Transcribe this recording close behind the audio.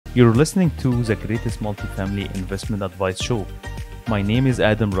You're listening to the greatest multifamily investment advice show. My name is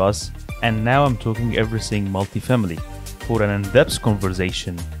Adam Ras, and now I'm talking everything multifamily for an in-depth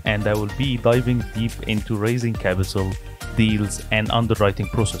conversation, and I will be diving deep into raising capital, deals, and underwriting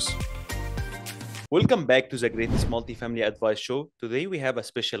process. Welcome back to the greatest multifamily advice show. Today we have a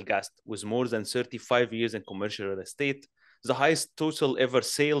special guest with more than 35 years in commercial real estate, the highest total ever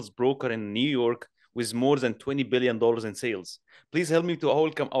sales broker in New York with more than $20 billion in sales. Please help me to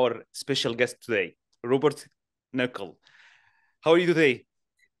welcome our special guest today, Robert Knakal. How are you today?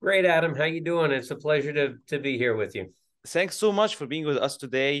 Great, Adam. How you doing? It's a pleasure to be here with you. Thanks so much for being with us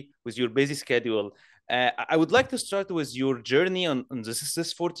today with your busy schedule. I would like to start with your journey on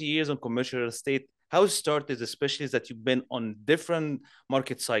this 40 years on commercial real estate. How it started, especially that you've been on different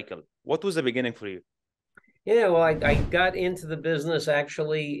market cycle. What was the beginning for you? Yeah, well, I got into the business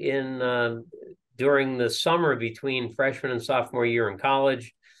actually during the summer between freshman and sophomore year in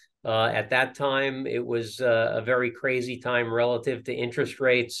college. At that time, it was a very crazy time relative to interest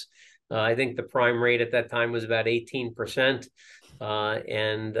rates. I think the prime rate at that time was about 18%,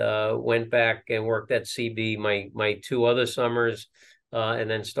 and went back and worked at CB my two other summers, and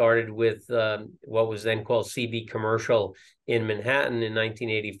then started with what was then called CB Commercial in Manhattan in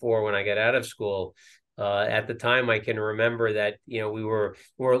 1984 when I got out of school. At the time, I can remember that we were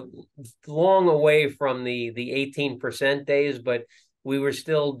long away from the 18% days, but we were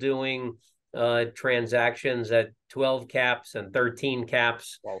still doing transactions at 12 caps and 13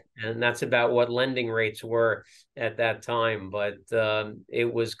 caps. Wow. And that's about what lending rates were at that time. But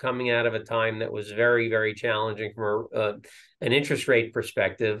it was coming out of a time that was very, very challenging from an interest rate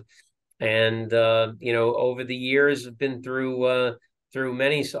perspective. And over the years, I've been through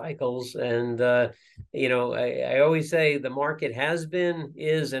many cycles, and I always say the market has been,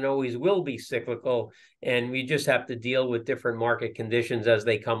 is, and always will be cyclical, and we just have to deal with different market conditions as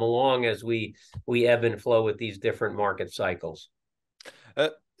they come along, as we ebb and flow with these different market cycles.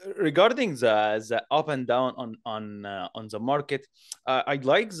 Regarding the up and down on the market, I'd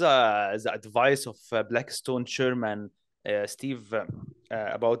like the advice of Blackstone chairman Steve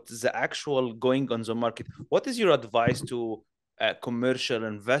about the actual going on the market. What is your advice to commercial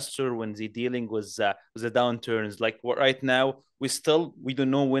investor when they're dealing with the downturns? Like right now, we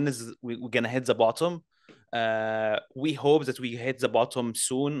don't know when we're gonna hit the bottom. We hope that we hit the bottom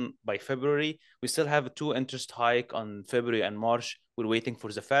soon by February. We still have 2 interest hike on February and March. We're waiting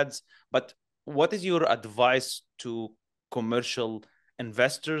for the Feds. But what is your advice to commercial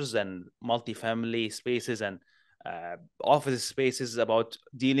investors and multifamily spaces and office spaces about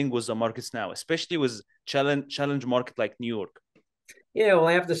dealing with the markets now, especially with challenge market like New York? Yeah, well,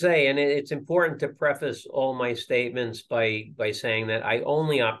 I have to say, and it's important to preface all my statements by saying that I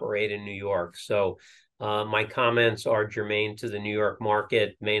only operate in New York. So my comments are germane to the New York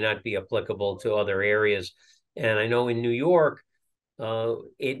market, may not be applicable to other areas. And I know in New York,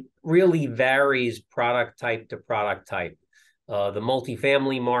 it really varies product type to product type. The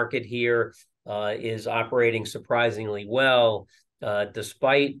multifamily market here is operating surprisingly well,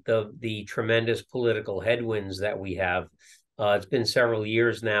 despite the tremendous political headwinds that we have. It's been several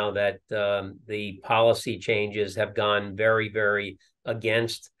years now that the policy changes have gone very, very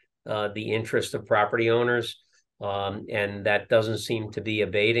against the interest of property owners, and that doesn't seem to be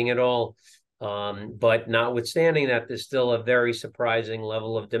abating at all. But notwithstanding that, there's still a very surprising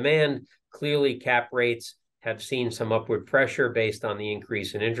level of demand. Clearly, cap rates have seen some upward pressure based on the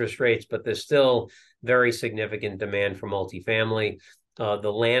increase in interest rates, but there's still very significant demand for multifamily.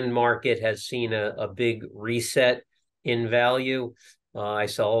 The land market has seen a big reset in value. I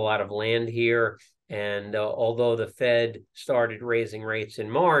sell a lot of land here, and although the Fed started raising rates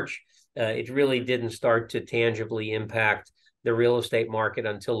in March, it really didn't start to tangibly impact the real estate market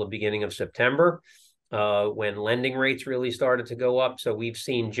until the beginning of September, when lending rates really started to go up. So we've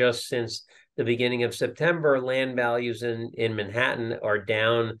seen just since the beginning of September, land values in Manhattan are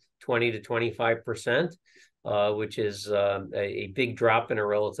down 20 to 25%, which is a big drop in a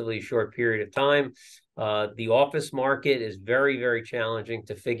relatively short period of time. The office market is very, very challenging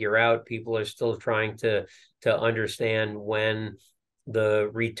to figure out. People are still trying to understand when the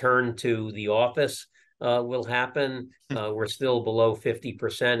return to the office will happen. We're still below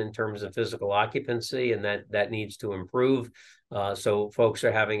 50% in terms of physical occupancy, and that needs to improve. So folks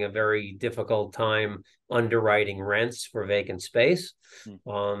are having a very difficult time underwriting rents for vacant space.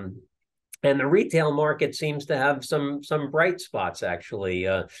 And the retail market seems to have some bright spots, actually.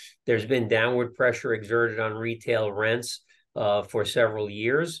 There's been downward pressure exerted on retail rents for several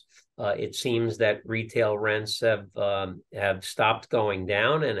years. It seems that retail rents have stopped going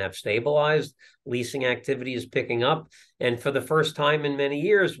down and have stabilized. Leasing activity is picking up. And for the first time in many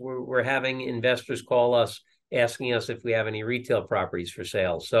years, we're having investors call us asking us if we have any retail properties for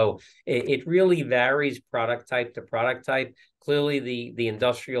sale. So it really varies product type to product type. Clearly, the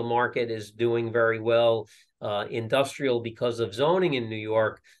industrial market is doing very well. Industrial, because of zoning in New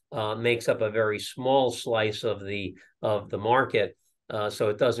York, makes up a very small slice of the market. So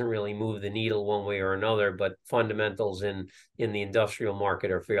it doesn't really move the needle one way or another, but fundamentals in the industrial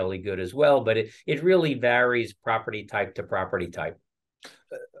market are fairly good as well. But it really varies property type to property type.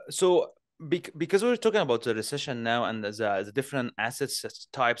 So because we're talking about the recession now and the different assets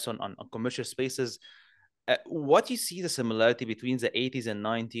types on commercial spaces, what do you see the similarity between the 80s and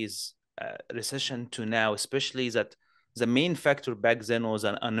 90s recession to now, especially that the main factor back then was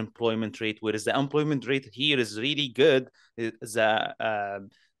an unemployment rate, whereas the employment rate here is really good. There's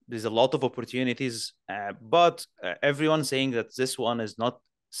a lot of opportunities, but everyone's saying that this one is not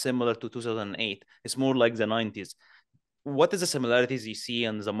similar to 2008. It's more like the 90s. What is the similarities you see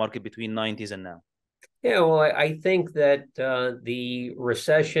in the market between 90s and now? Yeah, well, I think that the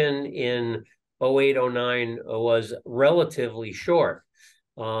recession in 08, 09 was relatively short.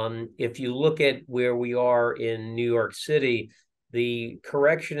 If you look at where we are in New York City, the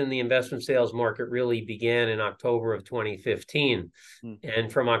correction in the investment sales market really began in October of 2015.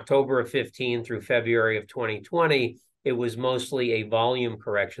 And from October of 15 through February of 2020, it was mostly a volume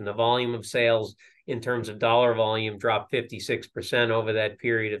correction. The volume of sales in terms of dollar volume dropped 56% over that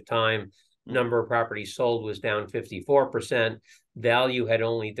period of time. Number of properties sold was down 54%. Value had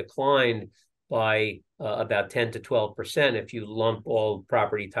only declined by about 10 to 12% if you lump all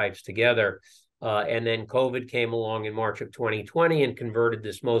property types together. And then COVID came along in March of 2020 and converted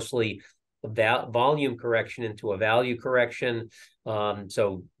this mostly volume correction into a value correction.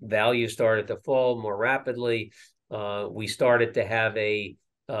 So value started to fall more rapidly. We started to have a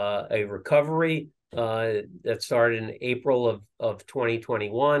recovery that started in April of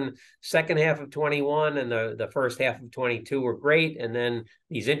 2021. Second half of 21 and the first half of 22 were great. And then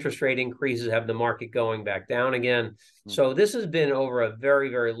these interest rate increases have the market going back down again. So this has been over a very,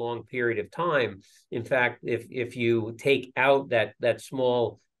 very long period of time. In fact, if you take out that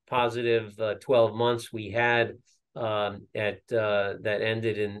small positive 12 months we had that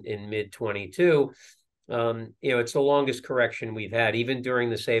ended in mid 22, it's the longest correction we've had. Even during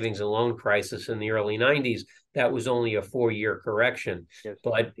the savings and loan crisis in the early 90s, that was only a 4-year correction. Yes.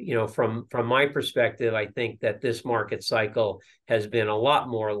 But, from my perspective, I think that this market cycle has been a lot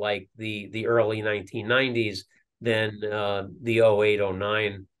more like the early 1990s than the 08,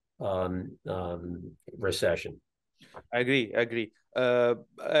 09 recession. I agree.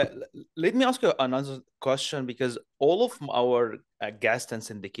 Let me ask you another question, because all of our guests and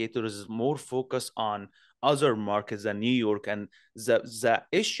syndicators is more focused on other markets than New York, and the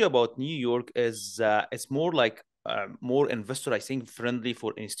issue about New York is it's more like more investor, I think, friendly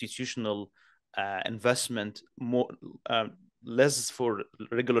for institutional investment, more less for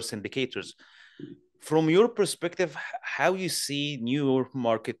regular syndicators. From your perspective, how you see New York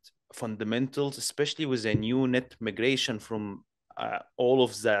market fundamentals, especially with a new net migration from all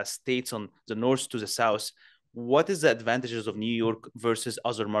of the states on the north to the south? What is the advantages of New York versus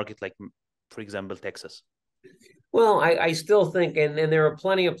other markets like, for example, Texas? Well, I still think, and there are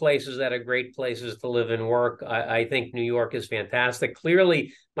plenty of places that are great places to live and work. I think New York is fantastic.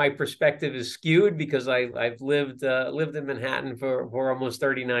 Clearly, my perspective is skewed because I've lived in Manhattan for almost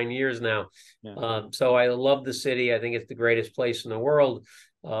 39 years now. Yeah. So I love the city. I think it's the greatest place in the world.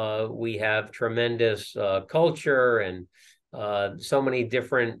 We have tremendous culture and so many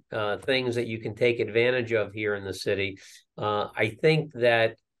different things that you can take advantage of here in the city. I think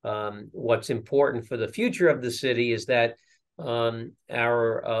that what's important for the future of the city is that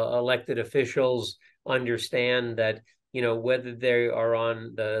our elected officials understand that, whether they are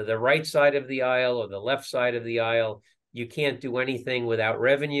on the right side of the aisle or the left side of the aisle, you can't do anything without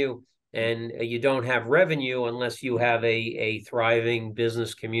revenue. And you don't have revenue unless you have a thriving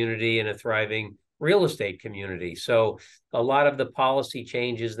business community and a thriving real estate community. So a lot of the policy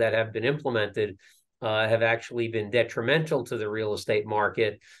changes that have been implemented have actually been detrimental to the real estate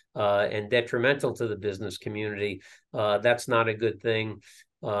market and detrimental to the business community. That's not a good thing.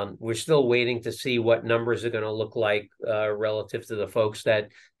 We're still waiting to see what numbers are going to look like relative to the folks that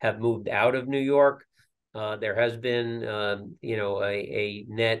have moved out of New York. There has been, a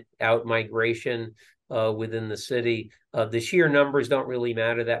net out migration within the city. The sheer numbers don't really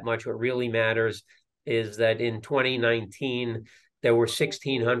matter that much. What really matters is that in 2019, there were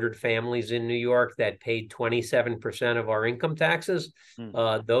 1,600 families in New York that paid 27% of our income taxes.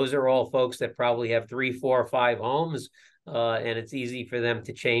 Those are all folks that probably have 3, 4, 5 homes, and it's easy for them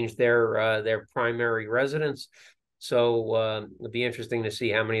to change their primary residence. So it'll be interesting to see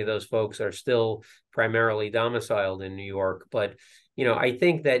how many of those folks are still primarily domiciled in New York. But I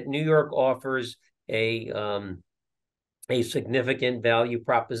think that New York offers a significant value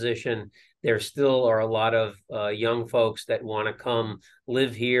proposition. There still are a lot of young folks that want to come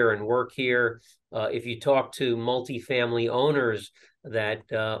live here and work here. If you talk to multifamily owners that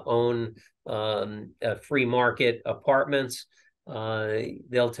own free market apartments,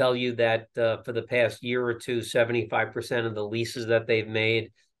 they'll tell you that for the past year or two, 75% of the leases that they've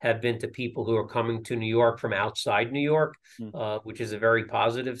made have been to people who are coming to New York from outside New York, which is a very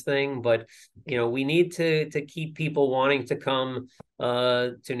positive thing. But, we need to keep people wanting to come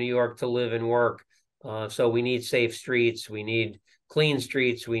to New York to live and work. So we need safe streets. We need clean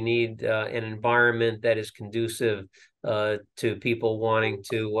streets. We need an environment that is conducive to people wanting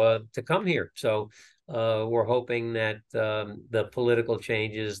to come here. So we're hoping that the political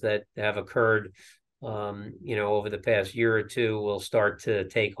changes that have occurred over the past year or two will start to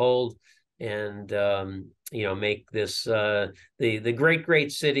take hold and, make this the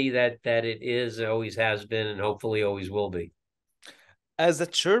great city that it is, always has been, and hopefully always will be. As the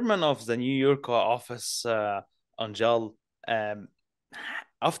chairman of the New York office, Angel,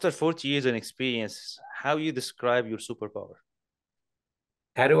 after 40 years in experience, how you describe your superpower?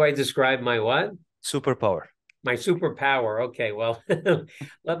 How do I describe my what? Superpower. My superpower. Okay, well,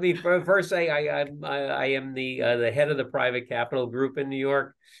 let me first say I am the head of the private capital group in New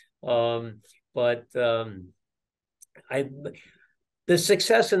York, but the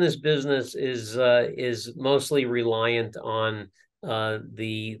success in this business is mostly reliant on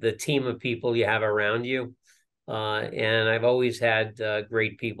the team of people you have around you, and I've always had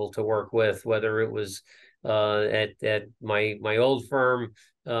great people to work with, whether it was at my old firm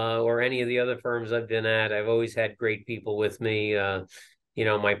or any of the other firms I've been at. I've always had great people with me.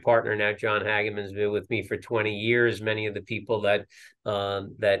 My partner now, John Hageman's been with me for 20 years. Many of the people that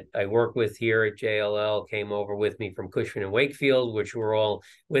I work with here at JLL came over with me from Cushman and Wakefield, which were all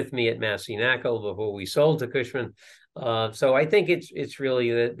with me at Massey Knakal before we sold to Cushman. So I think it's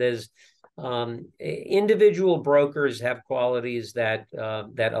really that there's individual brokers have qualities that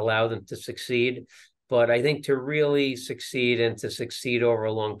allow them to succeed. But I think to really succeed and to succeed over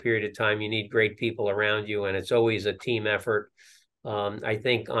a long period of time, you need great people around you, and it's always a team effort. I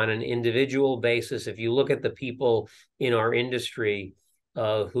think on an individual basis, if you look at the people in our industry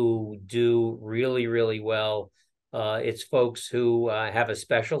who do really, really well, it's folks who have a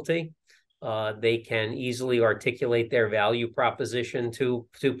specialty. They can easily articulate their value proposition to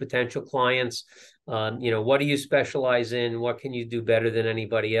potential clients. What do you specialize in? What can you do better than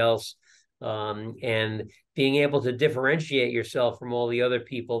anybody else? And being able to differentiate yourself from all the other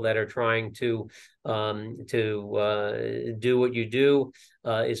people that are trying to do what you do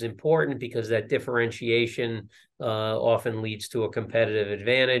is important, because that differentiation often leads to a competitive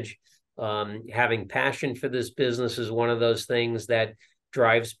advantage. Having passion for this business is one of those things that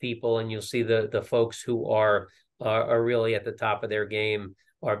drives people, and you'll see the folks who are really at the top of their game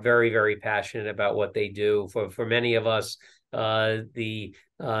are very, very passionate about what they do. For many of us, the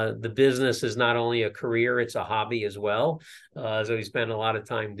business is not only a career, it's a hobby as well. So we spend a lot of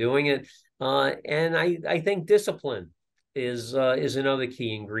time doing it. And I think discipline is another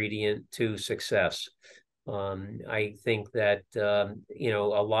key ingredient to success. I think that, a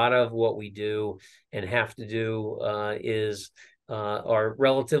lot of what we do and have to do are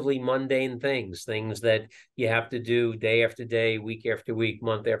relatively mundane things that you have to do day after day, week after week,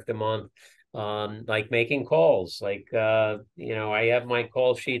 month after month. Like making calls, I have my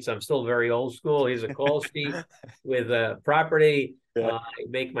call sheets. I'm still very old school. Here's a call sheet with a property. I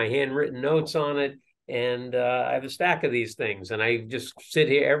make my handwritten notes on it, and I have a stack of these things, and I just sit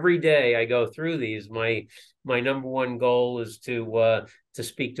here every day. I go through these. My number one goal is to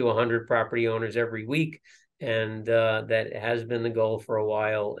speak to 100 property owners every week, and that has been the goal for a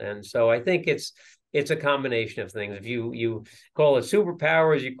while. And so I think it's a combination of things. If you call it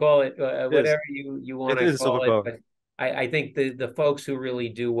superpowers, you call it whatever you want to call it. But I think the folks who really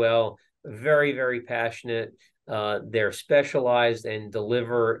do well, very, very passionate. They're specialized and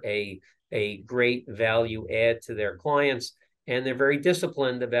deliver a great value add to their clients, and they're very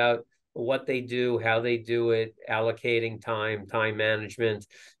disciplined about what they do, how they do it, allocating time management,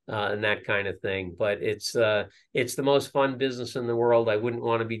 and that kind of thing. But it's the most fun business in the world. I wouldn't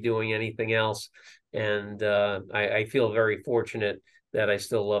want to be doing anything else. And I feel very fortunate that I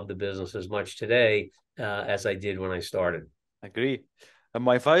still love the business as much today as I did when I started. Agree. And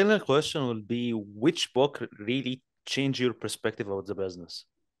my final question will be, which book really changed your perspective about the business?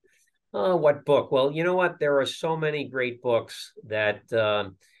 What book? Well, you know what? There are so many great books that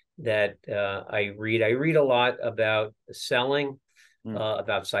I read. I read a lot about selling, Mm.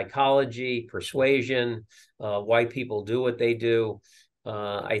 about psychology, persuasion, why people do what they do.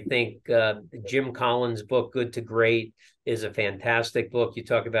 I think Jim Collins' book, Good to Great, is a fantastic book. You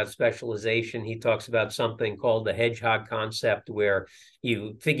talk about specialization. He talks about something called the hedgehog concept, where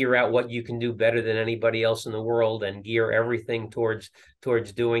you figure out what you can do better than anybody else in the world and gear everything towards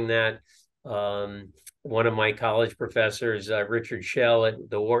doing that. One of my college professors, Richard Shell at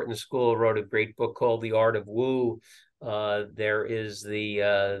the Wharton School, wrote a great book called The Art of Woo. There is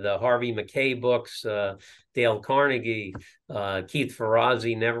the Harvey Mackay books, Dale Carnegie, Keith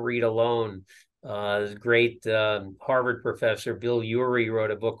Ferrazzi, Never Read Alone. Great Harvard professor Bill Urey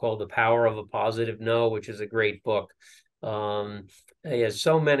wrote a book called The Power of a Positive No, which is a great book. He has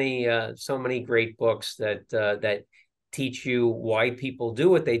so many great books that teach you why people do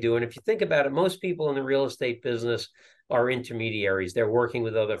what they do. And if you think about it, most people in the real estate business are intermediaries. They're working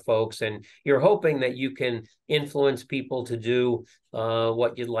with other folks, and you're hoping that you can influence people to do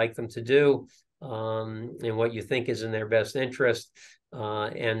what you'd like them to do, and what you think is in their best interest.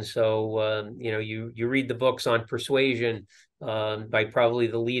 And so, you read the books on persuasion by probably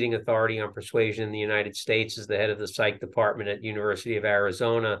the leading authority on persuasion in the United States is the head of the psych department at University of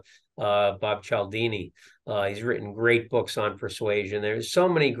Arizona, Bob Cialdini. He's written great books on persuasion. There's so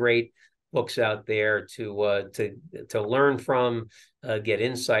many great books out there to learn from, get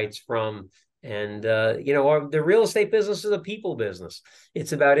insights from. And the real estate business is a people business.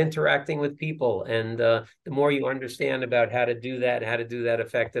 It's about interacting with people, and the more you understand about how to do that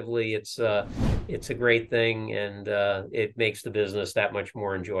effectively, it's a great thing, and it makes the business that much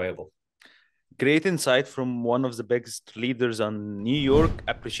more enjoyable. Great insight from one of the biggest leaders on New York.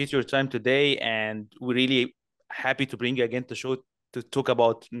 Appreciate your time today, and we're really happy to bring you again to the show to talk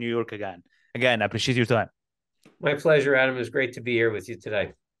about New York again. Again, appreciate your time. My pleasure, Adam. It was great to be here with you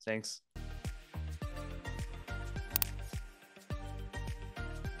today. Thanks.